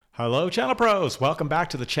Hello, Channel Pros. Welcome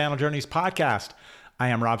back to the Channel Journeys podcast. I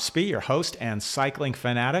am Rob Spee, your host and cycling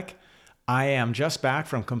fanatic. I am just back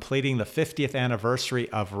from completing the 50th anniversary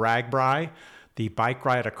of RAGBRAI, the bike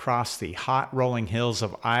ride across the hot rolling hills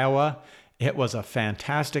of Iowa. It was a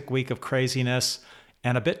fantastic week of craziness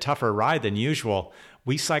and a bit tougher ride than usual.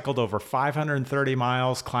 We cycled over 530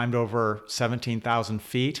 miles, climbed over 17,000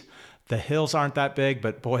 feet. The hills aren't that big,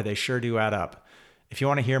 but boy, they sure do add up. If you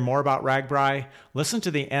want to hear more about RAGBRAI, listen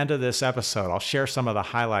to the end of this episode. I'll share some of the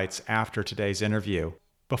highlights after today's interview.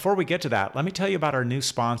 Before we get to that, let me tell you about our new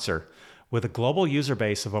sponsor. With a global user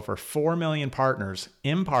base of over 4 million partners,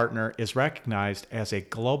 ImPartner is recognized as a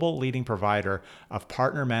global leading provider of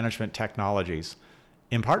partner management technologies.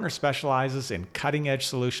 ImPartner specializes in cutting-edge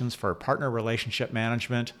solutions for partner relationship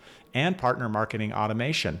management and partner marketing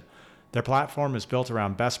automation. Their platform is built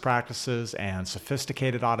around best practices and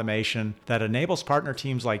sophisticated automation that enables partner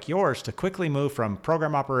teams like yours to quickly move from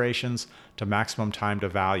program operations to maximum time to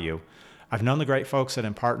value. I've known the great folks at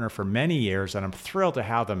ImPartner for many years, and I'm thrilled to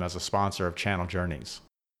have them as a sponsor of Channel Journeys.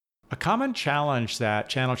 A common challenge that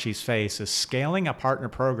Channel Chiefs face is scaling a partner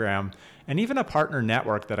program and even a partner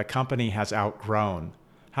network that a company has outgrown.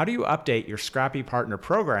 How do you update your scrappy partner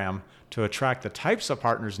program to attract the types of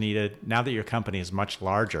partners needed now that your company is much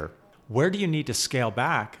larger? Where do you need to scale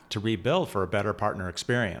back to rebuild for a better partner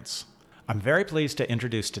experience? I'm very pleased to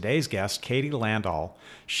introduce today's guest, Katie Landaal.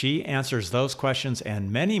 She answers those questions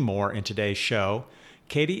and many more in today's show.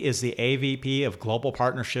 Katie is the AVP of Global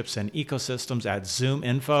Partnerships and Ecosystems at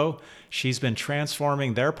ZoomInfo. She's been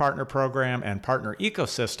transforming their partner program and partner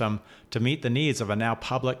ecosystem to meet the needs of a now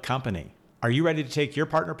public company. Are you ready to take your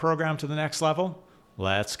partner program to the next level?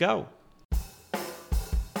 Let's go.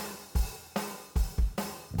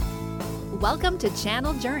 Welcome to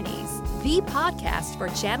Channel Journeys, the podcast for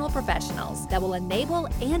channel professionals that will enable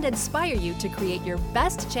and inspire you to create your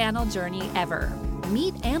best channel journey ever.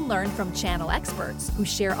 Meet and learn from channel experts who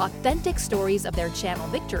share authentic stories of their channel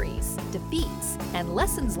victories, defeats, and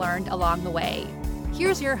lessons learned along the way.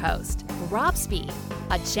 Here's your host, Rob Spee,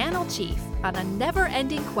 a channel chief on a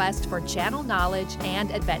never-ending quest for channel knowledge and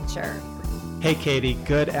adventure. Hey, Katie,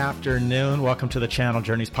 good afternoon. Welcome to the Channel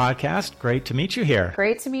Journeys podcast. Great to meet you here.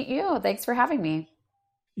 Great to meet you. Thanks for having me.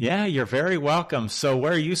 Yeah, you're very welcome. So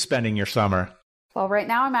where are you spending your summer? Well, right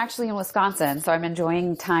now I'm actually in Wisconsin, so I'm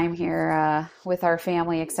enjoying time here with our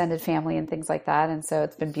family, extended family, and things like that. And so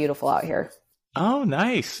it's been beautiful out here. Oh,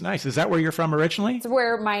 nice. Nice. Is that where you're from originally? It's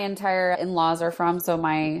where my entire in-laws are from. So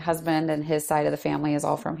my husband and his side of the family is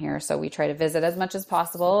all from here. So we try to visit as much as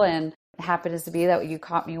possible. And it happens to be that you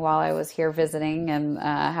caught me while I was here visiting and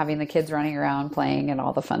having the kids running around playing and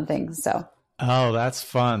all the fun things. So. Oh, that's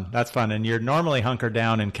fun. That's fun. And you're normally hunkered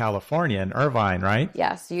down in California, in Irvine, right?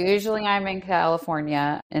 Yes. Usually I'm in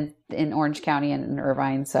California, in Orange County and in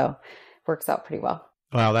Irvine. So it works out pretty well.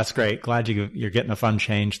 Well, that's great. Glad you're getting a fun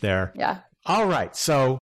change there. Yeah. All right.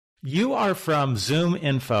 So you are from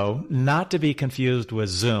ZoomInfo, not to be confused with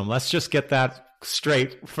Zoom. Let's just get that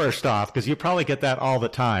straight first off, because you probably get that all the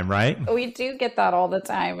time, right? We do get that all the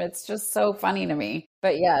time. It's just so funny to me.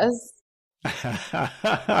 But yes.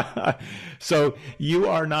 So you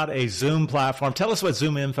are not a Zoom platform. Tell us what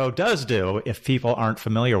ZoomInfo does do if people aren't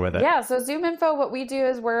familiar with it. Yeah. So ZoomInfo, what we do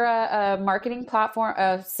is we're a marketing platform,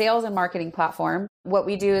 a sales and marketing platform. What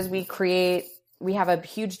we do is we have a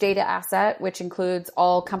huge data asset, which includes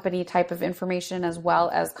all company type of information as well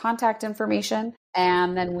as contact information.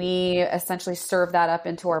 And then we essentially serve that up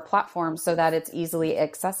into our platform so that it's easily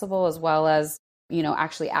accessible as well as,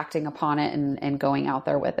 actually acting upon it and going out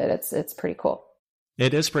there with it. It's pretty cool.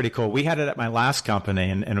 It is pretty cool. We had it at my last company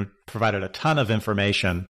and provided a ton of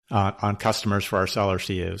information on customers for our sellers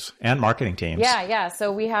to use and marketing teams. Yeah.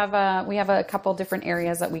 So we have a couple different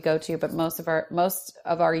areas that we go to, but most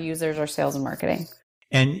of our users are sales and marketing.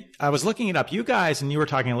 And I was looking it up. You guys, and you were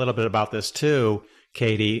talking a little bit about this too,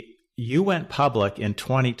 Katie. You went public in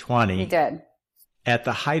 2020. We did. At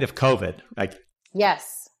the height of COVID,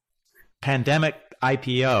 yes. Pandemic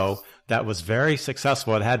IPO that was very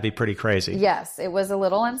successful. It had to be pretty crazy. Yes, it was a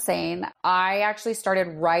little insane. I actually started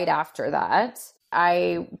right after that.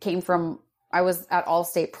 I was at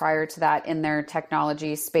Allstate prior to that in their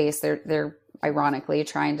technology space. They're ironically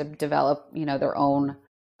trying to develop, their own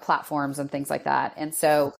platforms and things like that. And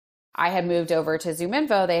so I had moved over to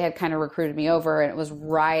ZoomInfo. They had kind of recruited me over, and it was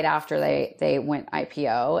right after they went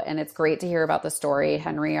IPO. And it's great to hear about the story.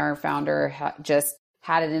 Henry, our founder, just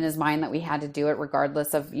had it in his mind that we had to do it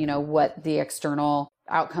regardless of, what the external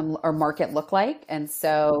outcome or market looked like. And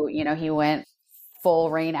so, he went full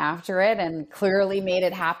rein after it and clearly made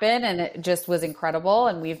it happen. And it just was incredible.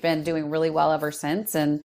 And we've been doing really well ever since.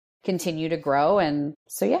 And continue to grow. And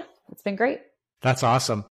so, yeah, it's been great. That's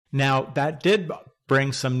awesome. Now, that did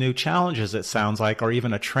bring some new challenges, it sounds like, or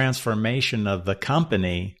even a transformation of the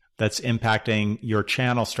company that's impacting your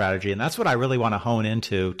channel strategy. And that's what I really want to hone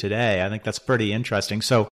into today. I think that's pretty interesting.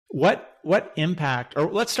 So what impact,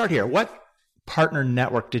 or let's start here. What partner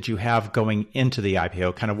network did you have going into the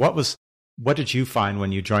IPO? Kind of what did you find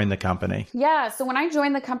when you joined the company? Yeah. So when I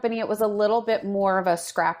joined the company, it was a little bit more of a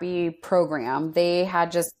scrappy program. They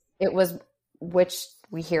had which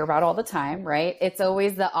we hear about all the time, right? It's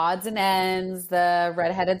always the odds and ends, the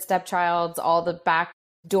redheaded stepchilds, all the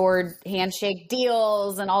backdoor handshake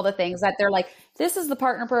deals and all the things that they're like, this is the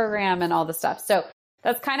partner program and all the stuff. So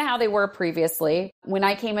that's kind of how they were previously. When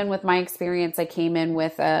I came in with my experience, I came in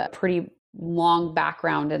with a pretty long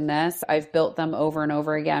background in this. I've built them over and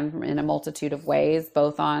over again in a multitude of ways,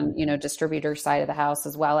 both on, distributor side of the house,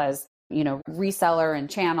 as well as, reseller and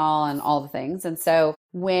channel and all the things. And so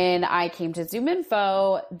when I came to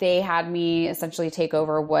ZoomInfo, they had me essentially take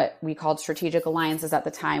over what we called strategic alliances at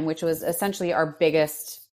the time, which was essentially our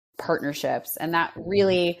biggest partnerships. And that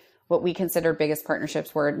really what we considered biggest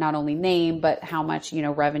partnerships were not only name, but how much,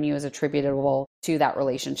 revenue is attributable to that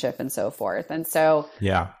relationship and so forth. And so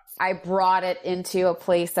I brought it into a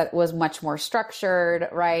place that was much more structured,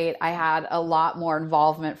 right? I had a lot more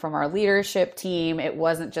involvement from our leadership team. It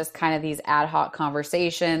wasn't just kind of these ad hoc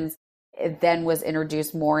conversations. It then was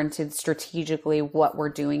introduced more into strategically what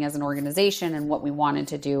we're doing as an organization and what we wanted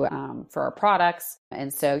to do for our products.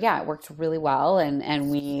 And so, it worked really well.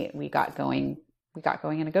 And we got going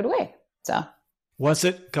in a good way. So was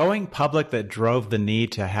it going public that drove the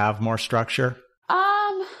need to have more structure?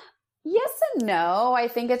 Yes and no. I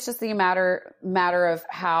think it's just the matter of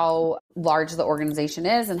how large the organization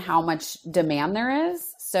is and how much demand there is.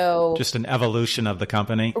 So just an evolution of the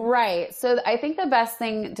company. Right. So I think the best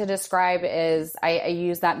thing to describe is I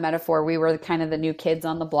use that metaphor. We were kind of the new kids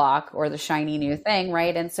on the block or the shiny new thing,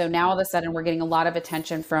 right? And so now all of a sudden we're getting a lot of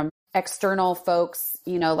attention from external folks,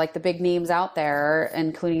 like the big names out there,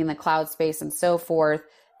 including in the cloud space and so forth,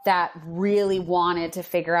 that really wanted to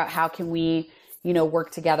figure out how can we work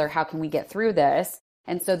together? How can we get through this?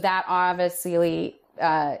 And so that obviously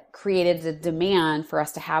created the demand for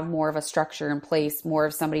us to have more of a structure in place, more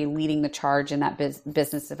of somebody leading the charge in that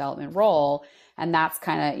business development role. And that's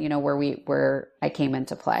kind of, where I came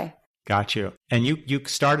into play. Got you. And you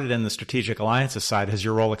started in the strategic alliances side. Has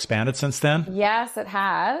your role expanded since then? Yes, it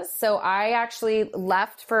has. So I actually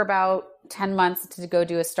left for about 10 months to go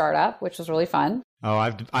do a startup, which was really fun. Oh,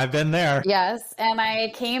 I've been there. Yes. And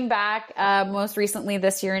I came back most recently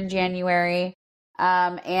this year in January.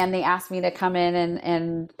 And they asked me to come in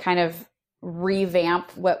and kind of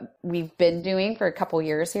revamp what we've been doing for a couple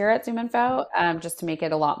years here at ZoomInfo, just to make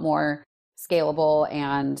it a lot more scalable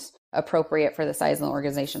and appropriate for the size of the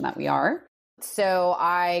organization that we are. So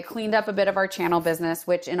I cleaned up a bit of our channel business,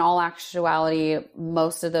 which in all actuality,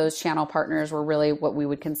 most of those channel partners were really what we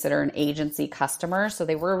would consider an agency customer. So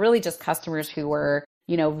they were really just customers who were,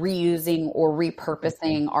 reusing or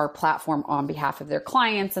repurposing our platform on behalf of their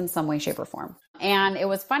clients in some way, shape, or form. And it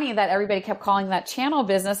was funny that everybody kept calling that channel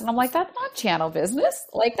business. And I'm like, that's not channel business.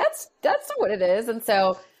 Like that's not what it is. And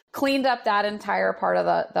so cleaned up that entire part of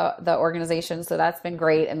the organization. So that's been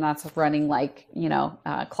great. And that's running like,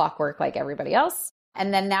 clockwork like everybody else.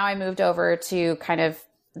 And then now I moved over to kind of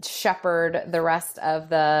shepherd the rest of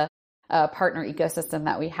the partner ecosystem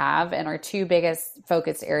that we have. And our two biggest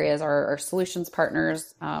focus areas are our solutions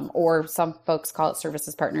partners, or some folks call it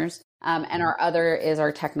services partners. And our other is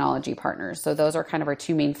our technology partners. So those are kind of our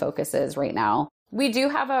two main focuses right now. We do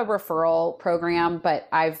have a referral program, but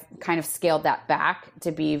I've kind of scaled that back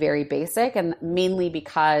to be very basic, and mainly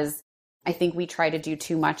because I think we tried to do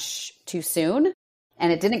too much too soon,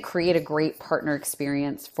 and it didn't create a great partner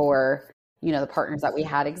experience for, the partners that we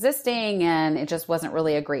had existing, and it just wasn't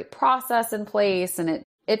really a great process in place, and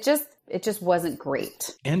it just wasn't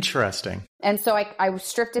great. Interesting. And so I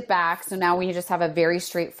stripped it back. So now we just have a very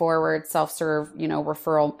straightforward self-serve,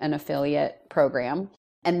 referral and affiliate program.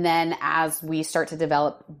 And then as we start to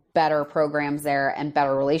develop better programs there and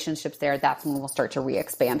better relationships there, that's when we'll start to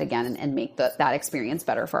re-expand again and make that experience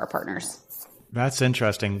better for our partners. That's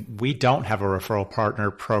interesting. We don't have a referral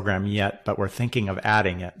partner program yet, but we're thinking of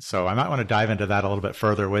adding it. So I might want to dive into that a little bit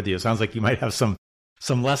further with you. It sounds like you might have some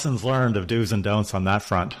lessons learned of do's and don'ts on that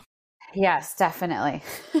front. Yes, definitely.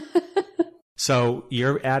 So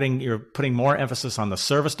you're putting more emphasis on the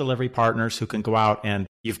service delivery partners who can go out, and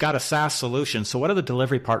you've got a SaaS solution. So what are the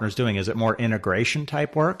delivery partners doing? Is it more integration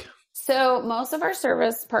type work? So most of our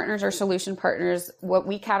service partners or solution partners, what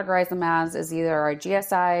we categorize them as is either our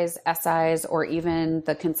GSIs, SIs, or even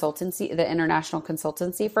the consultancy, the international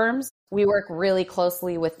consultancy firms. We work really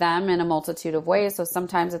closely with them in a multitude of ways. So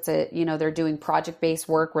sometimes it's they're doing project-based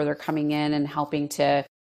work where they're coming in and helping to,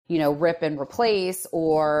 rip and replace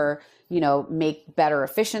or, make better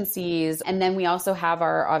efficiencies. And then we also have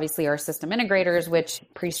our system integrators, which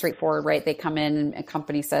pretty straightforward, right? They come in and a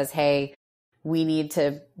company says, hey, we need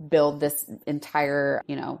to build this entire,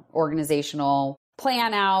 organizational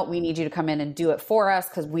plan out. We need you to come in and do it for us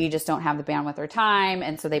because we just don't have the bandwidth or time.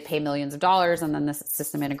 And so they pay millions of dollars, and then the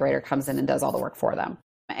system integrator comes in and does all the work for them.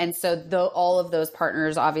 And so all of those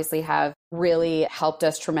partners obviously have really helped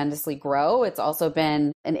us tremendously grow. It's also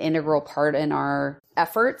been an integral part in our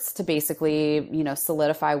efforts to basically,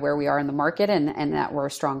 solidify where we are in the market and that we're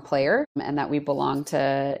a strong player and that we belong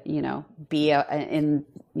to, be in,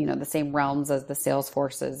 the same realms as the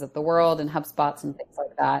Salesforces of the world and HubSpots and things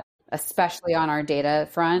like that, especially on our data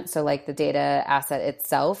front. So like the data asset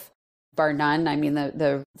itself, bar none. I mean,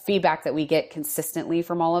 the feedback that we get consistently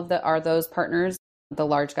from all of those partners, the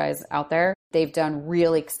large guys out there, they've done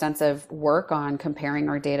really extensive work on comparing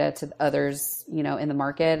our data to others, in the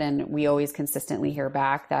market. And we always consistently hear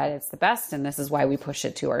back that it's the best. And this is why we push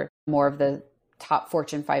it to more of the top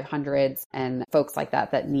Fortune 500s and folks like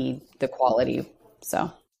that need the quality. So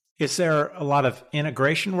is there a lot of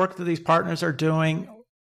integration work that these partners are doing?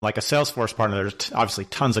 Like a Salesforce partner, there's obviously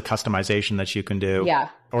tons of customization that you can do. Yeah.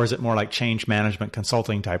 Or is it more like change management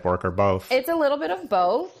consulting type work or both? It's a little bit of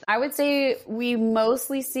both. I would say we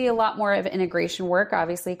mostly see a lot more of integration work,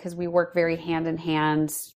 obviously, because we work very hand in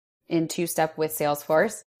hand in two-step with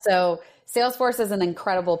Salesforce. So Salesforce is an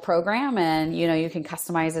incredible program and, you can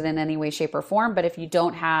customize it in any way, shape, or form. But if you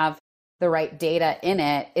don't have the right data in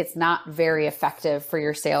it, it's not very effective for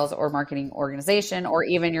your sales or marketing organization or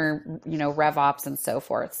even your, rev ops and so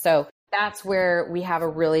forth. So that's where we have a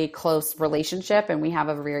really close relationship and we have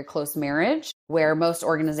a very close marriage where most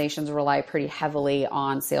organizations rely pretty heavily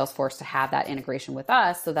on Salesforce to have that integration with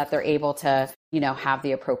us so that they're able to, have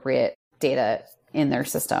the appropriate data in their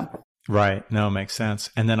system. Right. No, makes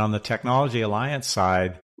sense. And then on the technology alliance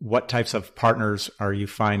side, what types of partners are you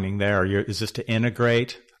finding there? Is this to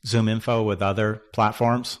integrate ZoomInfo with other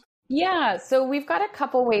platforms? Yeah, so we've got a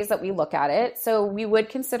couple ways that we look at it. So we would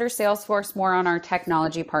consider Salesforce more on our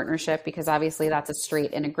technology partnership because obviously that's a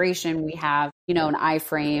straight integration. We have, an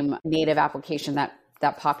iframe native application that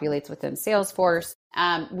populates within Salesforce.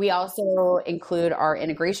 We also include our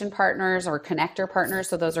integration partners or connector partners.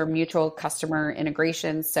 So those are mutual customer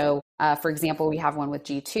integrations. So for example, we have one with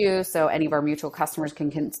G2. So any of our mutual customers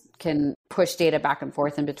can push data back and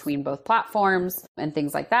forth in between both platforms and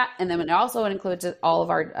things like that. And then it also includes all of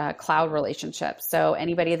our cloud relationships. So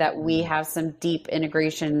anybody that we have some deep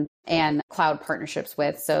integration and cloud partnerships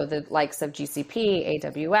with. So the likes of GCP,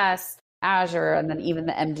 AWS, Azure, and then even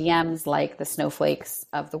the MDMs like the Snowflakes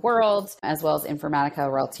of the world, as well as Informatica,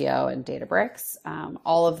 Reltio, and Databricks.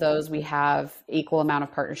 All of those we have equal amount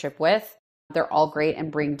of partnership with. They're all great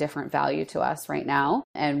and bring different value to us right now,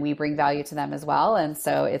 and we bring value to them as well. And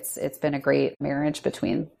so it's been a great marriage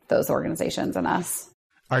between those organizations and us.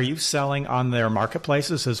 Are you selling on their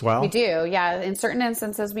marketplaces as well? We do, yeah. In certain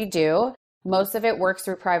instances, we do. Most of it works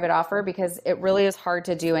through private offer because it really is hard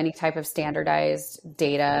to do any type of standardized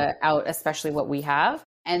data out, especially what we have.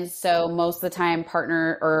 And so most of the time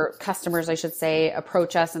partner or customers, I should say,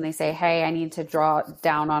 approach us and they say, hey, I need to draw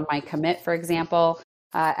down on my commit, for example,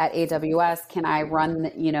 at AWS. Can I run,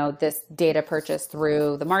 this data purchase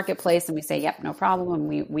through the marketplace? And we say, yep, no problem.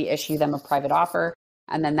 And we issue them a private offer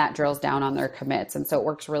and then that drills down on their commits. And so it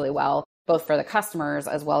works really well, both for the customers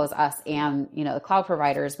as well as us and, the cloud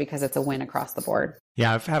providers, because it's a win across the board.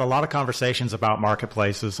 Yeah, I've had a lot of conversations about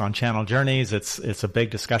marketplaces on Channel Journeys. It's a big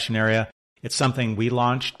discussion area. It's something we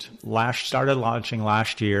started launching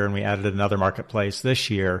last year, and we added another marketplace this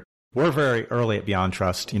year. We're very early at Beyond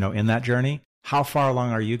Trust, in that journey. How far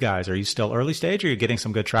along are you guys? Are you still early stage or are you getting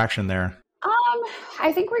some good traction there?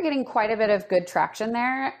 I think we're getting quite a bit of good traction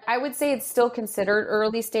there. I would say it's still considered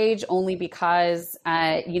early stage only because,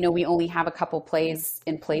 we only have a couple plays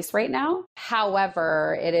in place right now.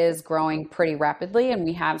 However, it is growing pretty rapidly and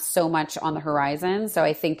we have so much on the horizon. So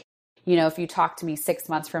I think, if you talk to me 6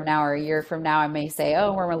 months from now or a year from now, I may say,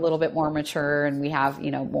 oh, we're a little bit more mature and we have,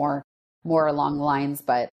 more along the lines.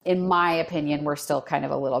 But in my opinion, we're still kind of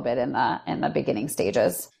a little bit in the beginning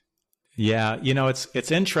stages. Yeah,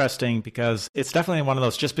 it's interesting because it's definitely one of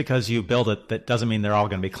those, just because you build it, that doesn't mean they're all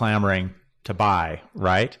going to be clamoring to buy,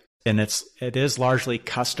 right? And it is largely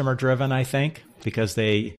customer driven, I think, because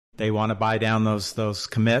they want to buy down those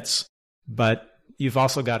commits. But you've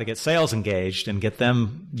also got to get sales engaged and get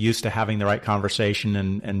them used to having the right conversation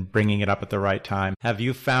and bringing it up at the right time. Have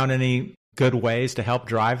you found any good ways to help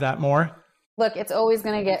drive that more? Look, it's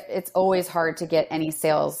always hard to get any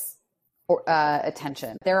sales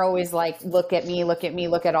attention. They're always like, look at me, look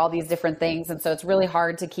at all these different things. And so it's really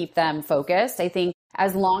hard to keep them focused. I think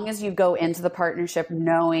as long as you go into the partnership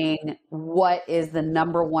knowing what is the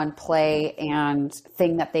number one play and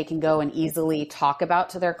thing that they can go and easily talk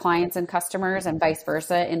about to their clients and customers and vice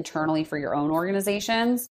versa internally for your own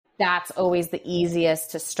organizations, that's always the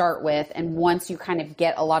easiest to start with. And once you kind of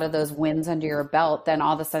get a lot of those wins under your belt, then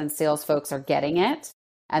all of a sudden sales folks are getting it.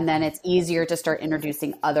 And then it's easier to start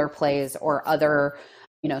introducing other plays or other,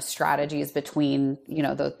 strategies between,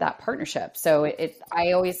 that partnership. So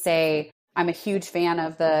I always say, I'm a huge fan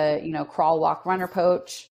of the, crawl, walk, run, or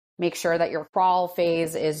poach. Make sure that your crawl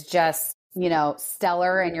phase is just,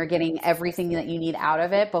 stellar and you're getting everything that you need out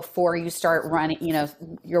of it before you start running,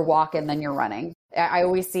 your walk and then you're running. I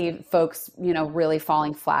always see folks, really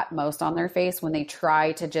falling flat most on their face when they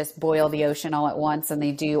try to just boil the ocean all at once and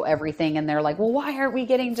they do everything. And they're like, well, why aren't we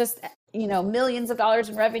getting just, millions of dollars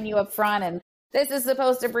in revenue up front? And this is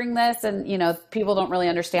supposed to bring this. And, people don't really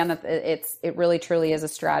understand that it really truly is a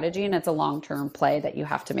strategy and it's a long-term play that you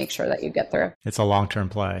have to make sure that you get through. It's a long-term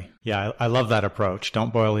play. Yeah. I love that approach.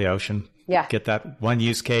 Don't boil the ocean. Yeah. Get that one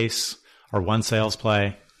use case or one sales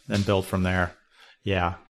play, then build from there.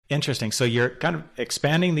 Yeah. Interesting. So you're kind of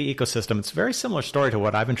expanding the ecosystem. It's a very similar story to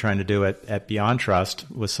what I've been trying to do at Beyond Trust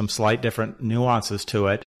with some slight different nuances to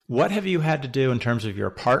it. What have you had to do in terms of your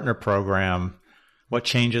partner program? What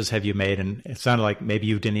changes have you made? And it sounded like maybe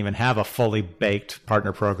you didn't even have a fully baked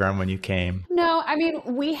partner program when you came. No, I mean,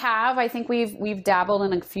 we have. I think we've dabbled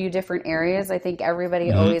in a few different areas. I think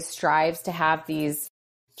everybody always strives to have these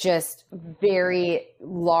just very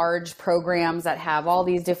large programs that have all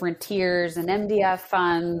these different tiers and MDF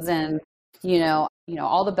funds and,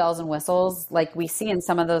 all the bells and whistles like we see in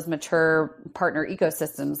some of those mature partner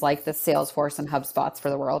ecosystems, like the Salesforce and HubSpots for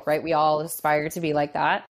the world, right? We all aspire to be like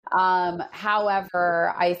that.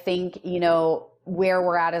 However, I think, where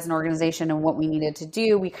we're at as an organization and what we needed to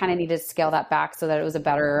do, we kind of needed to scale that back so that it was a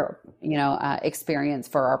better, experience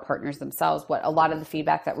for our partners themselves. What a lot of the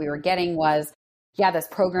feedback that we were getting was, yeah, this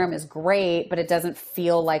program is great, but it doesn't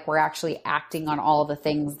feel like we're actually acting on all the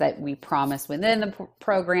things that we promised within the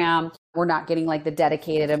program. We're not getting like the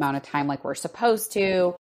dedicated amount of time like we're supposed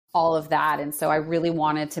to, all of that. And so I really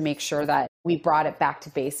wanted to make sure that we brought it back to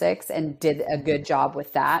basics and did a good job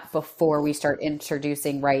with that before we start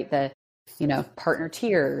introducing, the partner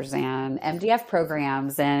tiers and MDF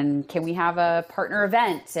programs. And can we have a partner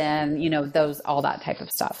event and, all that type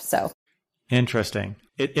of stuff. So interesting.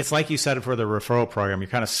 It's like you said for the referral program, you're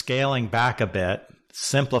kind of scaling back a bit,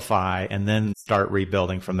 simplify, and then start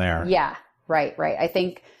rebuilding from there. Yeah, right. I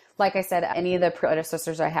think, like I said, any of the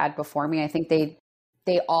predecessors I had before me, I think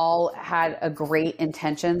they all had a great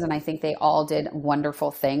intentions and I think they all did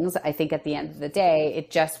wonderful things. I think at the end of the day,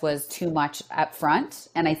 it just was too much up front.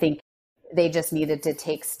 And I think they just needed to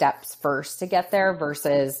take steps first to get there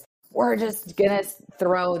versus we're just going to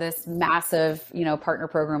throw this massive, partner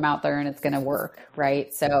program out there and it's going to work.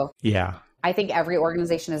 Right. So yeah, I think every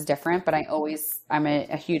organization is different, but I'm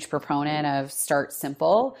a huge proponent of start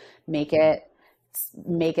simple, make it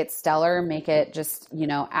stellar, make it just,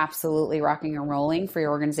 absolutely rocking and rolling for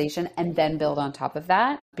your organization and then build on top of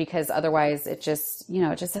that because otherwise it just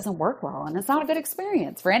doesn't work well. And it's not a good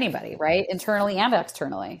experience for anybody, right? Internally and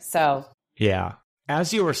externally. So yeah.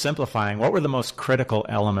 As you were simplifying, what were the most critical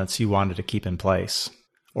elements you wanted to keep in place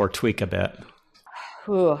or tweak a bit?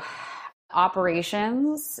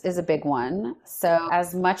 Operations is a big one. So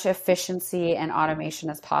as much efficiency and automation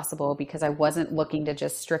as possible, because I wasn't looking to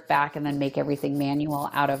just strip back and then make everything manual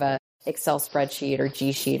out of a Excel spreadsheet or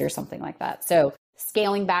G Sheet or something like that. So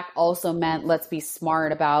scaling back also meant let's be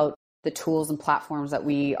smart about the tools and platforms that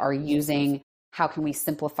we are using. How can we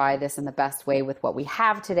simplify this in the best way with what we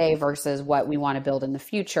have today versus what we want to build in the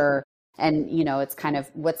future? And, it's kind of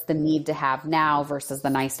what's the need to have now versus the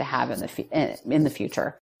nice to have in the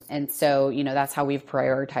future. And so, that's how we've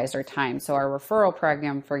prioritized our time. So our referral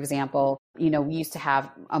program, for example, we used to have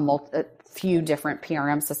a few different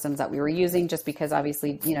PRM systems that we were using just because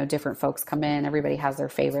obviously, different folks come in, everybody has their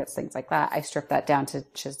favorites, things like that. I stripped that down to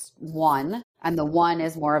just one. And the one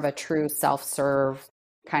is more of a true self-serve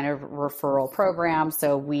kind of referral program.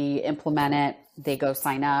 So we implement it. They go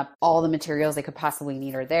sign up. All the materials they could possibly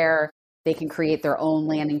need are there. They can create their own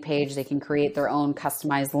landing page. They can create their own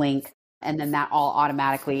customized link. And then that all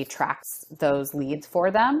automatically tracks those leads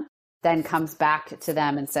for them, then comes back to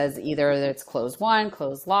them and says either that it's close won,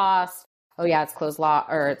 close lost, oh yeah, it's closed law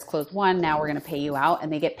or it's closed one. Now we're going to pay you out,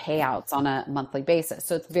 and they get payouts on a monthly basis.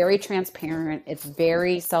 So it's very transparent. It's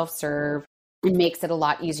very self-serve. It makes it a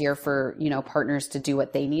lot easier for, partners to do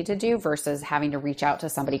what they need to do versus having to reach out to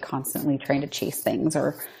somebody constantly trying to chase things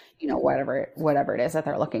or, whatever it is that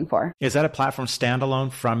they're looking for. Is that a platform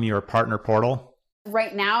standalone from your partner portal?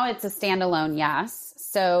 Right now it's a standalone, yes.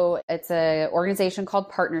 So it's an organization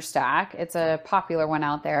called PartnerStack. It's a popular one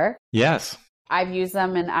out there. Yes. I've used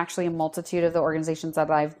them in actually a multitude of the organizations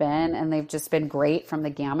that I've been, and they've just been great from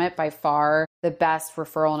the gamut. By far the best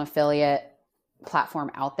referral and affiliate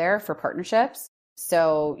platform out there for partnerships.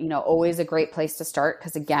 So, always a great place to start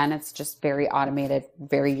because again, it's just very automated,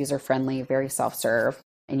 very user-friendly, very self-serve,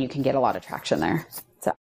 and you can get a lot of traction there.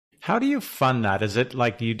 So how do you fund that? Is it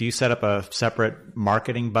like, do you set up a separate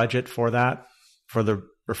marketing budget for that, for the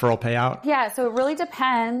referral payout? Yeah, so it really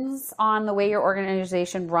depends on the way your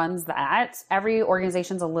organization runs that. Every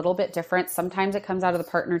organization's a little bit different. Sometimes it comes out of the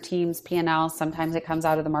partner team's P&L. Sometimes it comes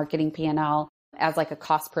out of the marketing P&L as like a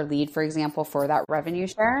cost per lead, for example, for that revenue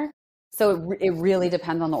share. So it really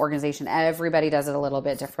depends on the organization. Everybody does it a little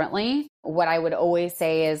bit differently. What I would always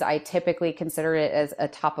say is I typically consider it as a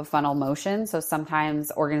top of funnel motion. So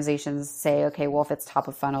sometimes organizations say, okay, well, if it's top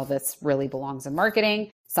of funnel, this really belongs in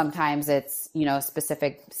marketing. Sometimes it's, a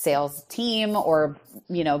specific sales team or,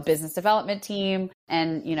 business development team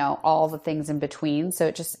and, all the things in between. So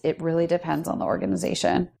it really depends on the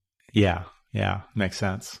organization. Yeah, makes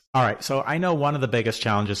sense. All right. So I know one of the biggest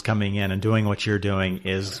challenges coming in and doing what you're doing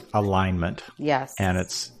is alignment. Yes. And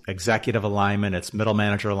it's executive alignment, it's middle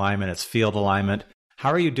manager alignment, it's field alignment. How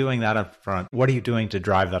are you doing that up front? What are you doing to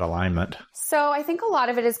drive that alignment? So I think a lot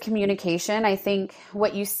of it is communication. I think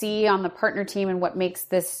what you see on the partner team and what makes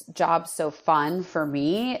this job so fun for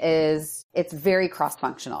me is it's very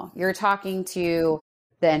cross-functional. You're talking to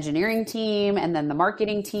the engineering team and then the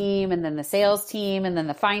marketing team and then the sales team and then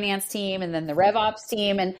the finance team and then the RevOps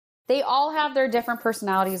team. And they all have their different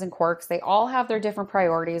personalities and quirks. They all have their different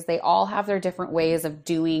priorities. They all have their different ways of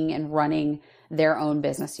doing and running their own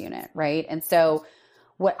business unit, right? And so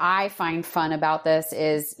what I find fun about this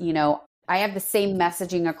is, I have the same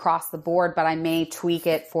messaging across the board, but I may tweak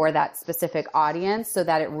it for that specific audience so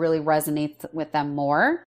that it really resonates with them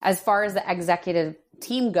more. As far as the executive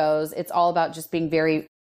team goes, it's all about just being very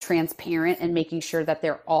transparent and making sure that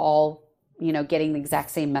they're all, getting the exact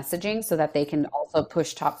same messaging so that they can also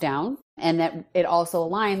push top down and that it also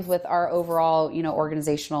aligns with our overall,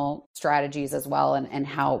 organizational strategies as well and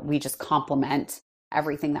how we just complement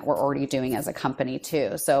everything that we're already doing as a company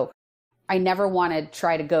too. So I never want to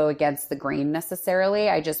try to go against the grain necessarily.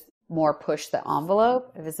 I just more push the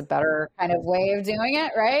envelope if it's a better kind of way of doing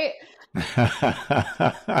it, right?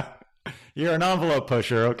 You're an envelope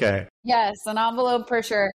pusher. Okay. Yes, an envelope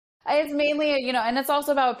pusher. It's mainly, and it's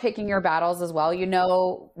also about picking your battles as well.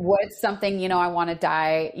 What's something, I want to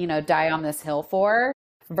die on this hill for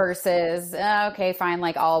versus, okay, fine,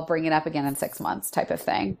 like I'll bring it up again in 6 months type of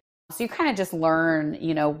thing. So you kind of just learn,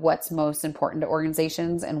 what's most important to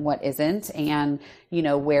organizations and what isn't, and,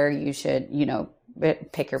 where you should,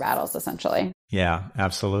 pick your battles essentially. Yeah,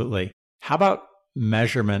 absolutely. How about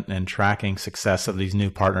measurement and tracking success of these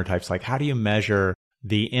new partner types? Like, how do you measure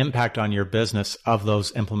the impact on your business of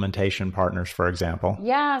those implementation partners, for example?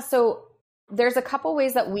 Yeah. So there's a couple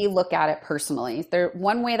ways that we look at it personally.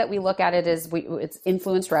 One way that we look at it is it's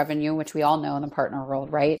influenced revenue, which we all know in the partner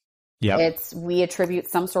world, right? Yeah. We attribute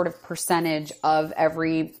some sort of percentage of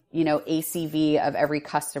every, ACV of every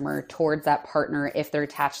customer towards that partner if they're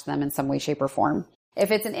attached to them in some way, shape, or form. If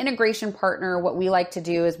it's an integration partner, what we like to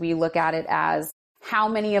do is we look at it as how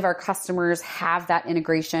many of our customers have that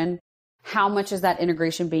integration, how much is that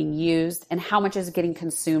integration being used, and how much is getting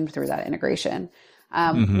consumed through that integration.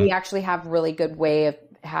 We actually have really good way of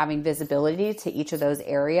having visibility to each of those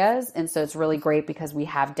areas. And so it's really great because we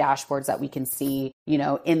have dashboards that we can see,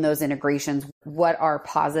 in those integrations, what are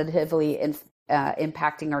positively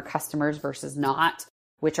impacting our customers versus not,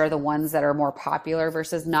 which are the ones that are more popular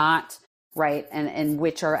versus not, right? And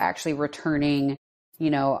which are actually returning,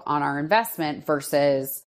 on our investment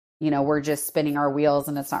versus, we're just spinning our wheels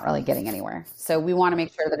and it's not really getting anywhere. So we want to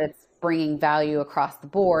make sure that it's bringing value across the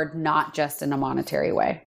board, not just in a monetary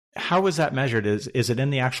way. How is that measured? Is it in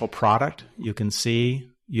the actual product? You can see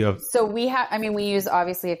you have. So we use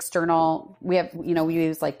obviously external, we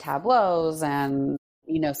use like Tableaus and,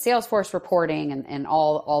 Salesforce reporting and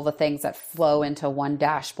all the things that flow into one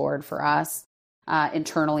dashboard for us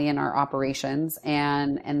internally in our operations.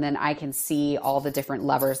 And then I can see all the different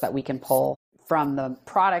levers that we can pull from the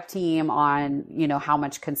product team on, how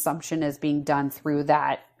much consumption is being done through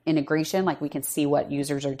that integration. Like we can see what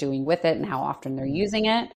users are doing with it and how often they're using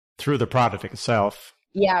it. through the product itself.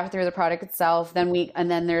 Yeah, through the product itself.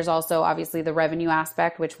 And then there's also obviously the revenue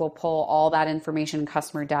aspect, which will pull all that information,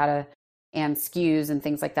 customer data and SKUs and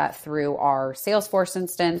things like that through our Salesforce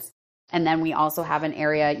instance. And then we also have an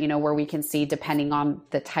area, where we can see depending on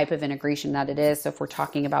the type of integration that it is. So if we're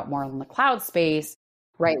talking about more in the cloud space,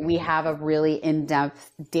 right, we have a really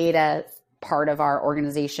in-depth data part of our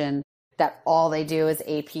organization that all they do is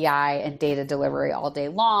API and data delivery all day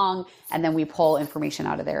long. And then we pull information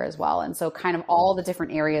out of there as well. And so kind of all the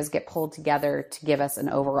different areas get pulled together to give us an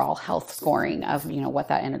overall health scoring of, what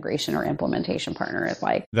that integration or implementation partner is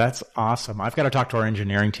like. That's awesome. I've got to talk to our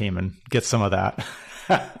engineering team and get some of that.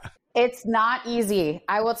 It's not easy.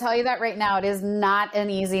 I will tell you that right now. It is not an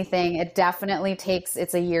easy thing. It definitely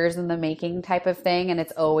it's a years in the making type of thing. And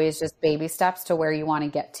it's always just baby steps to where you want to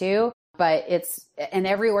get to. But and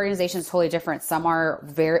every organization is totally different. Some are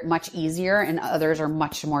very much easier and others are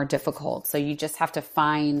much more difficult. So you just have to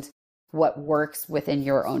find what works within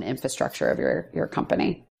your own infrastructure of your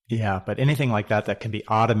company. Yeah, but anything like that can be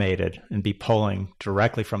automated and be pulling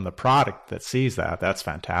directly from the product that sees that's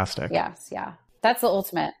fantastic. Yes, yeah. That's the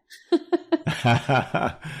ultimate.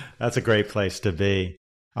 That's a great place to be.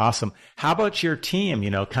 Awesome. How about your team,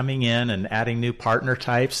 coming in and adding new partner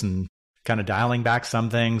types and kind of dialing back some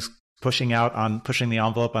things, pushing the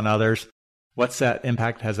envelope on others? What's that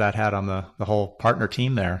impact has that had on the whole partner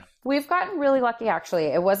team there? We've gotten really lucky, actually.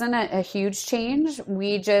 It wasn't a huge change.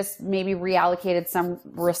 We just maybe reallocated some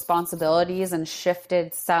responsibilities and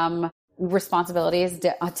shifted some responsibilities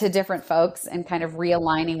to different folks and kind of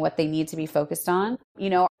realigning what they need to be focused on.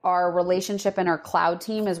 Our relationship and our cloud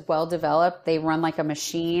team is well developed. They run like a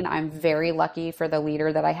machine. I'm very lucky for the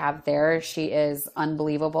leader that I have there. She is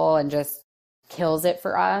unbelievable and just kills it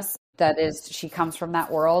for us. She comes from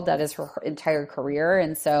that world. That is her entire career.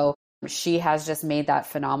 And so she has just made that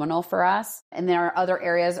phenomenal for us. And there are other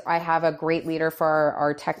areas. I have a great leader for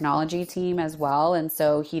our technology team as well. And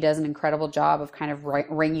so he does an incredible job of kind of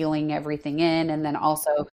wrangling everything in. And then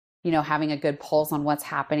also, having a good pulse on what's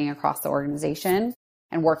happening across the organization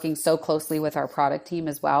and working so closely with our product team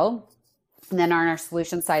as well. And then on our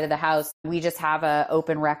solution side of the house, we just have an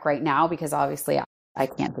open rec right now because obviously I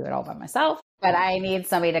can't do it all by myself. But I need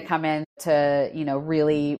somebody to come in to,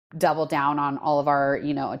 really double down on all of our,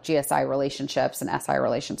 GSI relationships and SI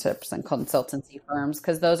relationships and consultancy firms,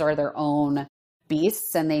 because those are their own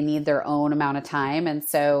beasts and they need their own amount of time. And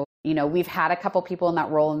so, we've had a couple people in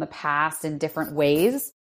that role in the past in different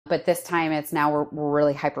ways, but this time we're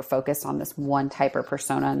really hyper focused on this one type of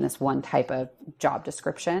persona and this one type of job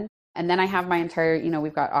description. And then I have my entire,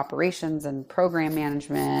 we've got operations and program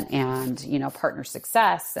management and, partner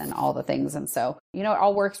success and all the things. And so, it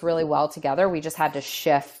all works really well together. We just had to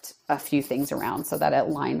shift a few things around so that it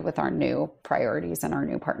aligned with our new priorities and our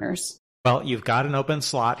new partners. Well, you've got an open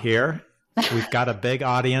slot here. We've got a big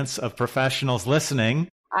audience of professionals listening.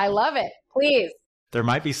 I love it. Please. There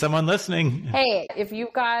might be someone listening. Hey, if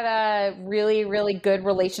you've got really, really good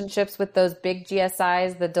relationships with those big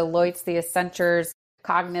GSIs, the Deloittes, the Accentures,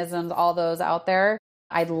 Cognizant, all those out there,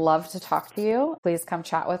 I'd love to talk to you. Please come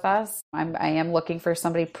chat with us. I am looking for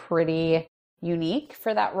somebody pretty unique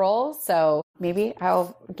for that role. So maybe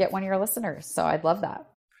I'll get one of your listeners. So I'd love that.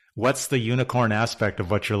 What's the unicorn aspect of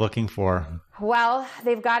what you're looking for? Well,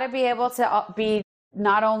 they've got to be able to be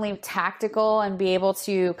not only tactical and be able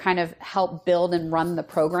to kind of help build and run the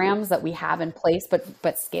programs that we have in place,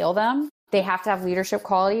 but scale them. They have to have leadership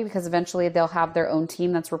quality because eventually they'll have their own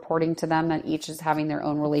team that's reporting to them that each is having their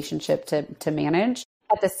own relationship to manage.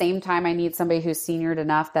 At the same time, I need somebody who's seniored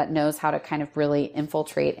enough that knows how to kind of really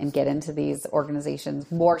infiltrate and get into these organizations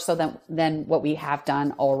more so than what we have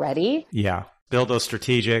done already. Yeah. Build those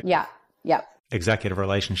strategic. Yeah. Yep. Executive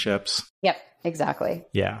relationships. Yep. Exactly.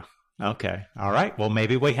 Yeah. Okay. All right. Well,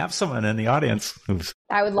 maybe we have someone in the audience who's...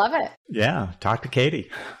 I would love it. Yeah. Talk to Katie.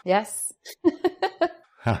 Yes.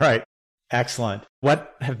 All right. Excellent.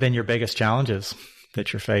 What have been your biggest challenges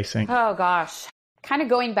that you're facing? Oh, gosh. Kind of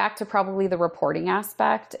going back to probably the reporting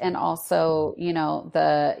aspect and also,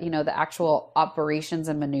 the actual operations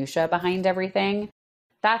and minutia behind everything.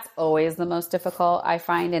 That's always the most difficult, I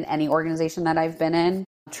find, in any organization that I've been in,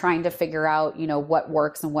 trying to figure out, what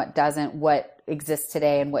works and what doesn't, what exists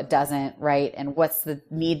today and what doesn't, right? And what's the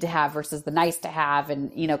need to have versus the nice to have,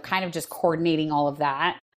 and, kind of just coordinating all of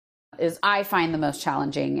that is, I find, the most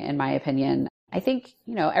challenging in my opinion. I think,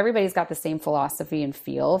 everybody's got the same philosophy and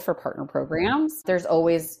feel for partner programs. There's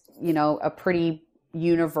always, a pretty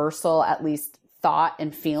universal, at least, thought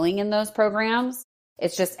and feeling in those programs.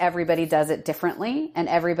 It's just everybody does it differently and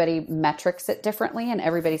everybody metrics it differently and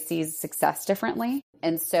everybody sees success differently.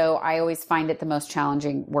 And so I always find it the most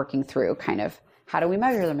challenging working through kind of how do we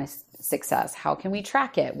measure the success? How can we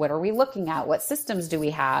track it? What are we looking at? What systems do we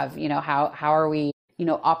have? How are we,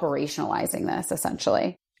 operationalizing this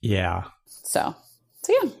essentially? Yeah. So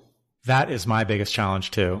yeah. That is my biggest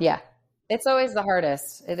challenge too. Yeah. It's always the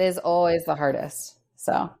hardest. It is always the hardest.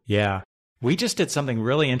 So yeah. We just did something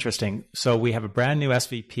really interesting. So we have a brand new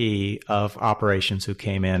SVP of operations who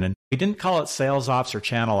came in, and we didn't call it sales ops or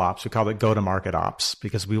channel ops. We called it go-to-market ops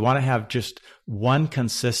because we want to have just one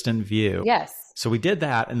consistent view. Yes. So we did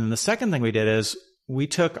that. And then the second thing we did is we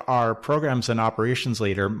took our programs and operations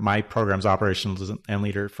leader, my programs operations and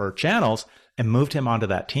leader for channels, and moved him onto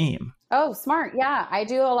that team. Oh, smart. Yeah, I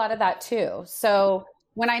do a lot of that too. So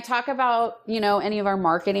when I talk about, any of our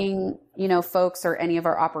marketing, folks or any of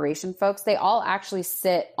our operation folks, they all actually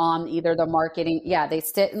sit on either the marketing. Yeah, they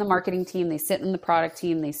sit in the marketing team. They sit in the product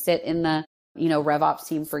team. They sit in the, RevOps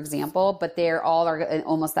team, for example, but they're all are in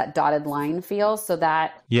almost that dotted line feel so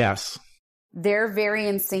that yes, they're very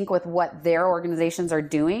in sync with what their organizations are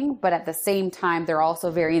doing, but at the same time, they're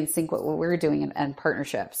also very in sync with what we're doing in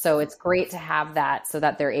partnership. So it's great to have that so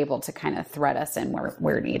that they're able to kind of thread us in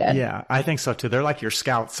where needed. Yeah, I think so too. They're like your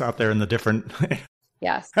scouts out there in the different,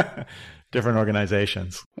 yes, different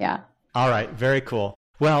organizations. Yeah. All right. Very cool.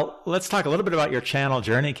 Well, let's talk a little bit about your channel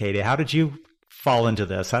journey, Katie. How did you fall into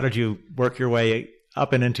this? How did you work your way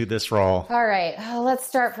up and into this role? All right. Let's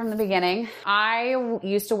start from the beginning. I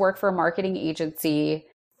used to work for a marketing agency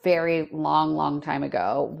very long time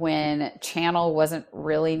ago when channel wasn't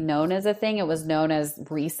really known as a thing. It was known as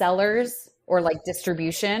resellers or like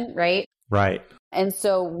distribution, right? Right. And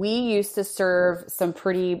so we used to serve some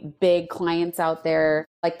pretty big clients out there,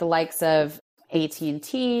 like the likes of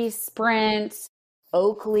AT&T, Sprint,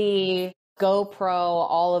 Oakley, GoPro,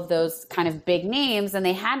 all of those kind of big names. And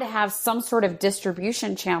they had to have some sort of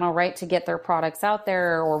distribution channel, right, to get their products out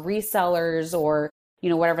there, or resellers, or,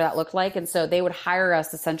 whatever that looked like. And so they would hire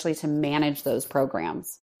us essentially to manage those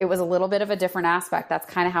programs. It was a little bit of a different aspect.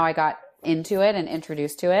 That's kind of how I got into it and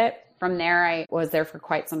introduced to it. From there, I was there for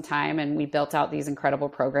quite some time, and we built out these incredible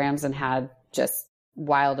programs and had just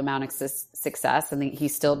wild amount of success. And they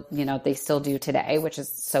still do today, which is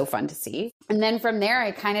so fun to see. And then from there,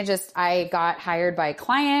 I got hired by a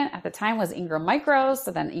client. At the time was Ingram Micro. So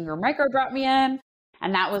then Ingram Micro brought me in,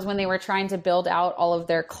 and that was when they were trying to build out all of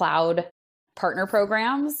their cloud partner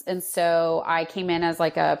programs. And so I came in as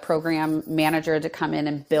like a program manager to come in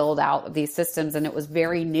and build out these systems. And it was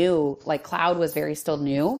very new, like cloud was very still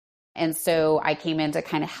new. And so I came in to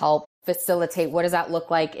kind of help facilitate what does that look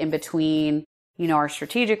like in between, our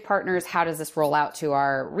strategic partners. How does this roll out to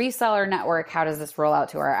our reseller network? How does this roll out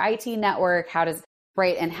to our IT network?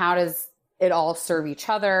 And how does it all serve each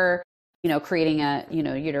other? Creating a,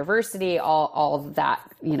 university, all of that,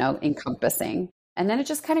 encompassing. And then it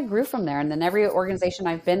just kind of grew from there. And then every organization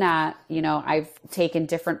I've been at, I've taken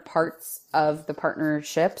different parts of the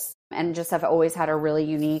partnerships and just have always had a really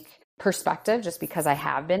unique perspective, just because I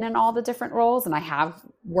have been in all the different roles and I have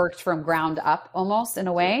worked from ground up almost in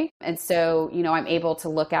a way. And so, I'm able to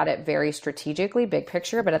look at it very strategically, big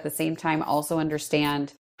picture, but at the same time also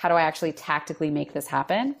understand how do I actually tactically make this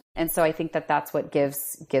happen? And so I think that that's what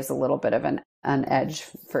gives a little bit of an edge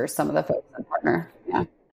for some of the folks in partner. Yeah.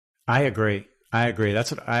 I agree. That's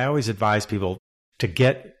what I always advise people to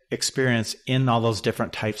get experience in all those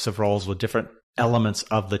different types of roles with different elements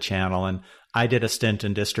of the channel. And I did a stint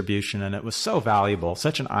in distribution, and it was so valuable,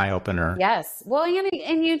 such an eye opener. Yes. Well,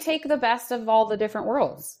 and you take the best of all the different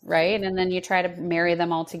worlds, right? And then you try to marry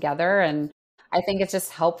them all together. And I think it's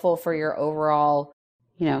just helpful for your overall,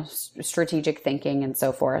 strategic thinking and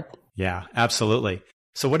so forth. Yeah, absolutely.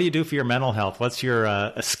 So what do you do for your mental health? What's your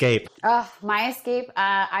escape? My escape,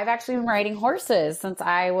 I've actually been riding horses since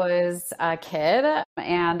I was a kid,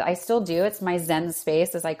 and I still do. It's my Zen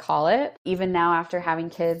space, as I call it. Even now, after having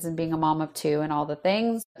kids and being a mom of two and all the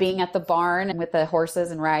things, being at the barn and with the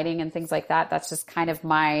horses and riding and things like that, that's just kind of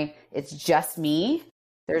it's just me.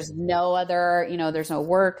 There's no other, there's no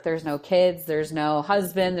work, there's no kids, there's no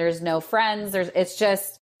husband, there's no friends.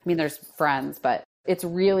 There's friends, but it's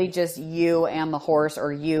really just you and the horse,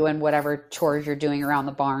 or you and whatever chores you're doing around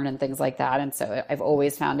the barn and things like that. And so I've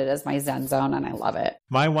always found it as my Zen zone, and I love it.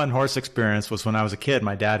 My one horse experience was when I was a kid.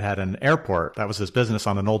 My dad had an airport. That was his business,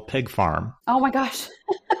 on an old pig farm. Oh my gosh.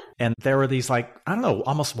 And there were these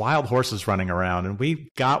almost wild horses running around. And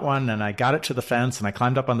we got one, and I got it to the fence, and I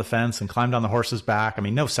climbed up on the fence and climbed on the horse's back. I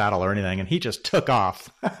mean, no saddle or anything. And he just took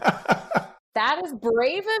off. That is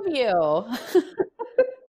brave of you.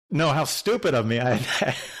 No, how stupid of me.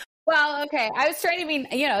 Well, okay. I was trying to be,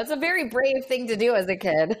 it's a very brave thing to do as a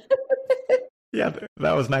kid. Yeah,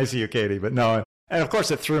 that was nice of you, Katie. But no, And of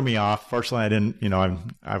course, it threw me off. Fortunately, I didn't,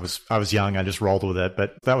 I was young. I just rolled with it.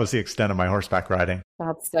 But that was the extent of my horseback riding.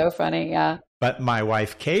 That's so funny. Yeah. But my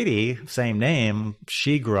wife, Katie, same name,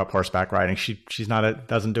 she grew up horseback riding.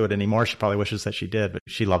 Doesn't do it anymore. She probably wishes that she did, but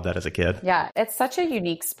she loved that as a kid. Yeah. It's such a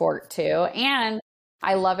unique sport too. And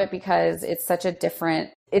I love it because it's such a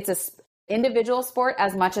it's a individual sport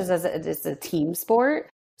as much as it is a team sport.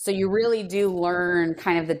 So you really do learn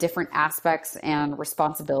kind of the different aspects and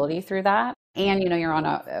responsibility through that. And, you're on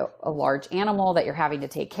a large animal that you're having to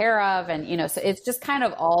take care of. And, so it's just kind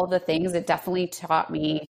of all the things. It definitely taught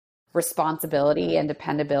me responsibility and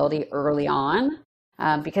dependability early on.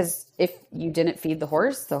 Because if you didn't feed the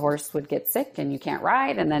horse would get sick and you can't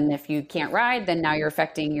ride. And then if you can't ride, then now you're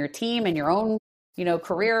affecting your team and your own,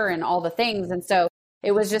 career and all the things. And so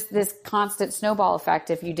it was just this constant snowball effect.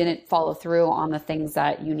 If you didn't follow through on the things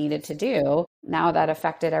that you needed to do, now that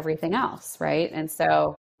affected everything else. Right. And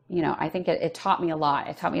so, I think it taught me a lot.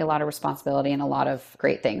 It taught me a lot of responsibility and a lot of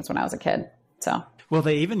great things when I was a kid. So, well,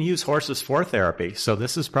 they even use horses for therapy. So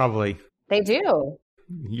this is probably, they do.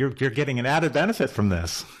 You're getting an added benefit from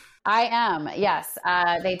this. I am. Yes,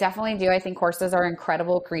 they definitely do. I think horses are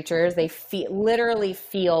incredible creatures. They literally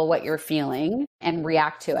feel what you're feeling and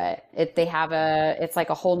react to it. It's like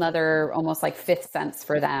a whole nother, almost like fifth sense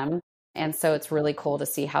for them. And so it's really cool to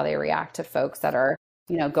see how they react to folks that are,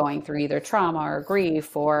 going through either trauma or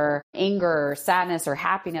grief or anger or sadness or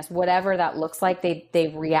happiness, whatever that looks like,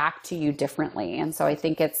 they react to you differently. And so I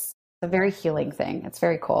think it's a very healing thing. It's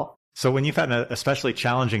very cool. So when you've had an especially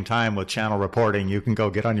challenging time with channel reporting, you can go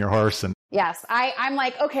get on your horse and... Yes, I'm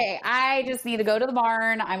like, okay, I just need to go to the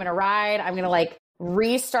barn. I'm going to ride. I'm going to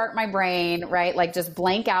restart my brain, right? Like just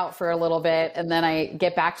blank out for a little bit. And then I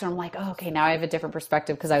get back to it. I'm like, oh, okay, now I have a different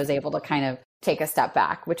perspective because I was able to kind of take a step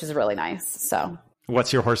back, which is really nice. So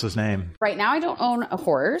what's your horse's name? Right now, I don't own a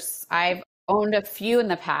horse. I've owned a few in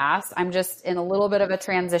the past. I'm just in a little bit of a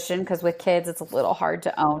transition because with kids, it's a little hard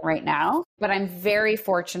to own right now. But I'm very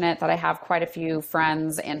fortunate that I have quite a few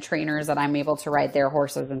friends and trainers that I'm able to ride their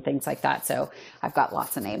horses and things like that. So I've got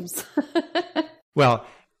lots of names. Well,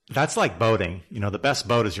 that's like boating. The best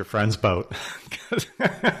boat is your friend's boat.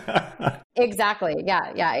 Exactly.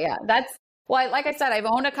 Yeah. Like I said, I've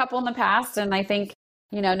owned a couple in the past, and I think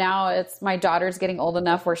now it's my daughter's getting old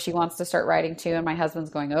enough where she wants to start riding too. And my husband's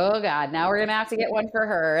going, oh God, now we're going to have to get one for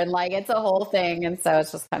her. And it's a whole thing. And so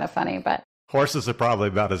it's just kind of funny, but horses are probably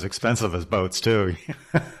about as expensive as boats too.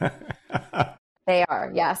 They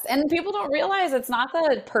are. Yes. And people don't realize it's not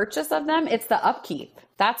the purchase of them. It's the upkeep.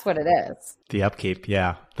 That's what it is. The upkeep.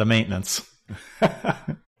 Yeah. The maintenance.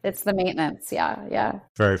 It's the maintenance. Yeah.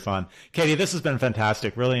 Very fun. Katie, this has been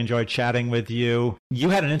fantastic. Really enjoyed chatting with you. You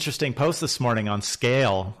had an interesting post this morning on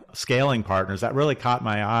scaling partners. That really caught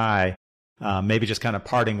my eye. Maybe just kind of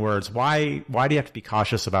parting words. Why do you have to be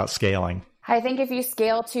cautious about scaling? I think if you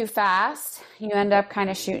scale too fast, you end up kind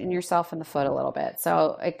of shooting yourself in the foot a little bit.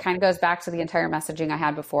 So it kind of goes back to the entire messaging I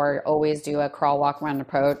had before. Always do a crawl, walk, run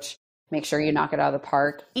approach. Make sure you knock it out of the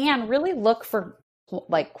park and really look for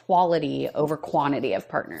quality over quantity of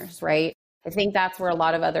partners, right? I think that's where a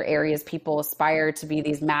lot of other areas people aspire to be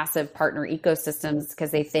these massive partner ecosystems because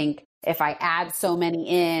they think if I add so many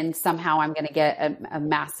in, somehow I'm going to get a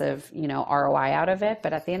massive, ROI out of it.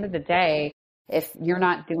 But at the end of the day, if you're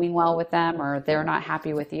not doing well with them or they're not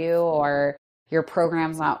happy with you or your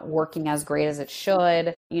program's not working as great as it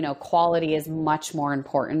should, quality is much more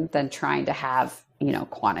important than trying to have,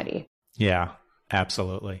 quantity. Yeah.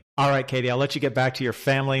 Absolutely. All right, Katie, I'll let you get back to your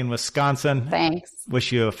family in Wisconsin. Thanks.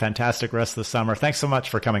 Wish you a fantastic rest of the summer. Thanks so much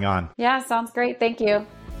for coming on. Yeah, sounds great. Thank you.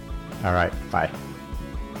 All right. Bye.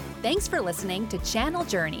 Thanks for listening to Channel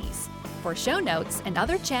Journeys. For show notes and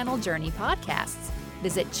other Channel Journey podcasts,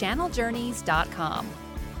 visit channeljourneys.com.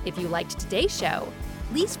 If you liked today's show,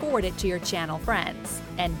 please forward it to your channel friends.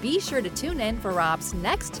 And be sure to tune in for Rob's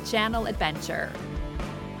next channel adventure.